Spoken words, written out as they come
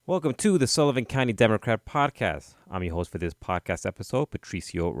Welcome to the Sullivan County Democrat Podcast. I'm your host for this podcast episode,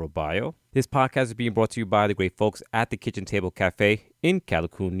 Patricio Roballo. This podcast is being brought to you by the great folks at the Kitchen Table Cafe in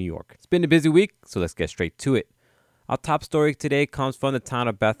Callicoon, New York. It's been a busy week, so let's get straight to it. Our top story today comes from the town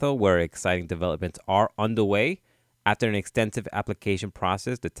of Bethel, where exciting developments are underway. After an extensive application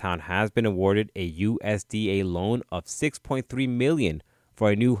process, the town has been awarded a USDA loan of $6.3 million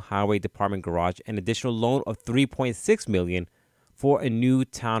for a new highway department garage and an additional loan of $3.6 million for a new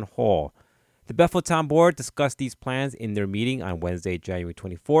town hall. The Bethel Town Board discussed these plans in their meeting on Wednesday, January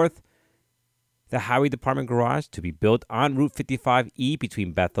 24th. The Highway Department garage, to be built on Route 55E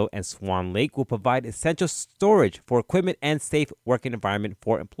between Bethel and Swan Lake, will provide essential storage for equipment and safe working environment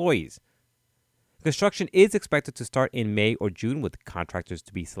for employees. Construction is expected to start in May or June, with contractors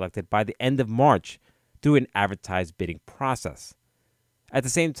to be selected by the end of March through an advertised bidding process. At the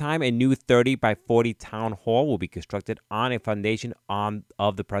same time, a new 30 by 40 town hall will be constructed on a foundation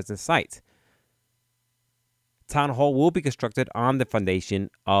of the present site. Town hall will be constructed on the foundation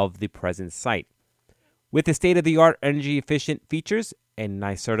of the present site. With the state-of-the-art energy-efficient features, a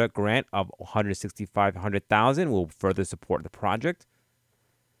NYSERDA grant of $165,000 will further support the project.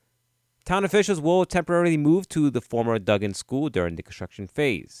 Town officials will temporarily move to the former Duggan School during the construction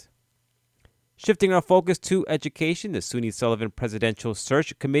phase. Shifting our focus to education, the SUNY Sullivan Presidential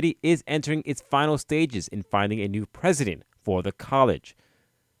Search Committee is entering its final stages in finding a new president for the college.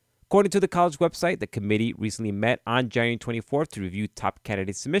 According to the college website, the committee recently met on January 24th to review top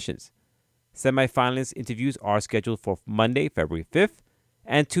candidate submissions. Semi-finalist interviews are scheduled for Monday, February 5th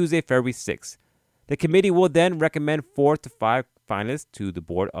and Tuesday, February 6th. The committee will then recommend 4 to 5 finalists to the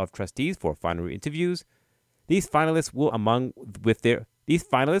Board of Trustees for final interviews. These finalists, along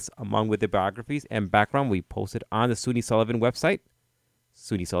with their biographies and background, will be posted on the SUNY Sullivan website,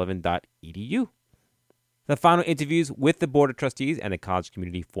 sunysullivan.edu. The final interviews with the Board of Trustees and the College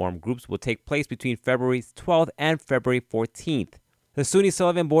Community Forum groups will take place between February 12th and February 14th. The SUNY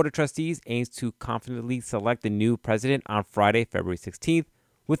Sullivan Board of Trustees aims to confidently select the new president on Friday, February 16th,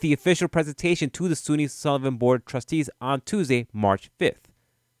 with the official presentation to the SUNY Sullivan Board of Trustees on Tuesday, March 5th.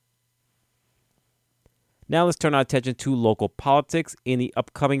 Now let's turn our attention to local politics. In the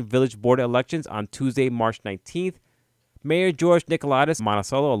upcoming village board elections on Tuesday, March 19th, Mayor George Nikolados of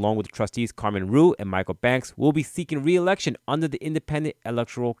Monticello, along with trustees Carmen Rue and Michael Banks, will be seeking re-election under the independent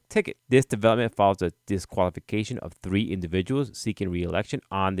electoral ticket. This development follows a disqualification of 3 individuals seeking re-election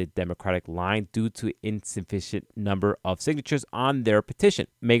on the Democratic line due to insufficient number of signatures on their petition.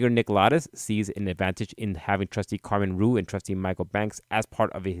 Mayor Nikolados sees an advantage in having trustee Carmen Rue and trustee Michael Banks as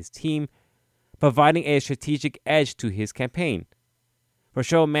part of his team, providing a strategic edge to his campaign.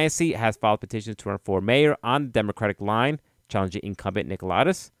 Rochelle Massey has filed petitions to run for mayor on the Democratic line, challenging incumbent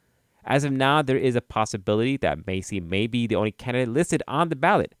Nikolados. As of now, there is a possibility that Massey may be the only candidate listed on the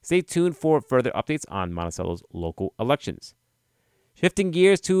ballot. Stay tuned for further updates on Monticello's local elections. Shifting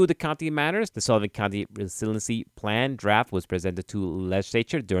gears to the county matters, the Sullivan County Resiliency Plan draft was presented to the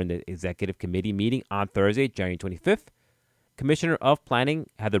legislature during the executive committee meeting on Thursday, January 25th. Commissioner of Planning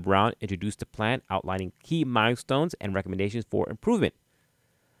Heather Brown introduced the plan, outlining key milestones and recommendations for improvement.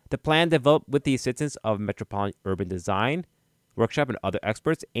 The plan, developed with the assistance of Metropolitan Urban Design Workshop and other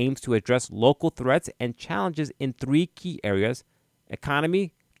experts, aims to address local threats and challenges in 3 key areas: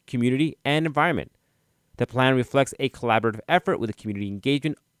 economy, community, and environment. The plan reflects a collaborative effort with community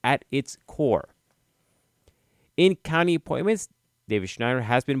engagement at its core. In county appointments, David Schneyer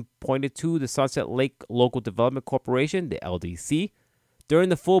has been appointed to the Sunset Lake Local Development Corporation, the LDC, during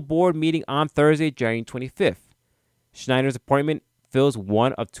the full board meeting on Thursday, January 25th. Schneider's appointment fills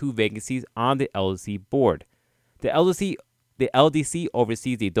one of 2 vacancies on the LDC board. The LDC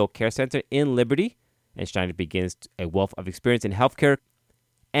oversees the Adult Care Center in Liberty, and Schneider brings a wealth of experience in healthcare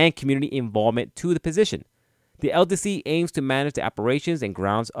and community involvement to the position. The LDC aims to manage the operations and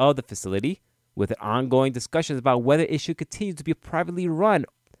grounds of the facility, with ongoing discussions about whether it should continue to be privately run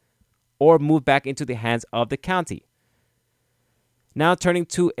or move back into the hands of the county. Now turning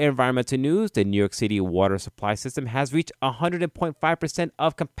to environmental news, the New York City water supply system has reached 100.5%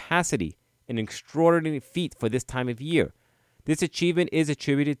 of capacity, an extraordinary feat for this time of year. This achievement is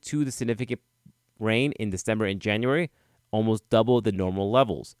attributed to the significant rain in December and January, almost double the normal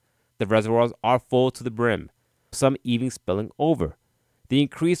levels. The reservoirs are full to the brim, some even spilling over. The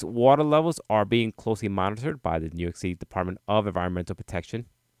increased water levels are being closely monitored by the New York City Department of Environmental Protection.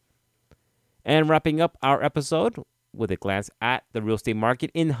 And wrapping up our episode with a glance at the real estate market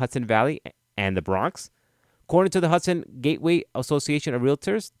in Hudson Valley and the Bronx. According to the Hudson Gateway Association of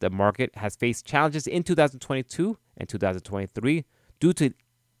Realtors, the market has faced challenges in 2022 and 2023 due to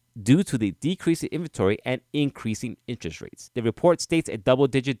due to the decrease in inventory and increasing interest rates. The report states a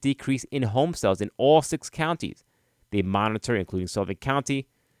double-digit decrease in home sales in all 6 counties they monitor, including Sullivan County.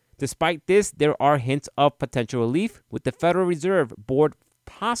 Despite this, there are hints of potential relief, with the Federal Reserve Board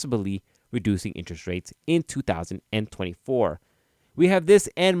possibly reducing interest rates in 2024. We have this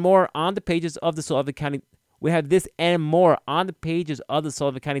and more on the pages of the Sullivan County. Sullivan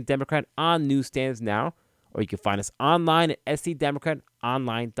County Democrat on newsstands now, or you can find us online at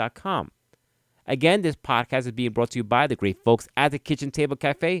scdemocratonline.com. Again, this podcast is being brought to you by the great folks at the Kitchen Table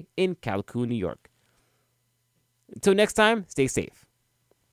Cafe in Callicoon, New York. Until next time, stay safe.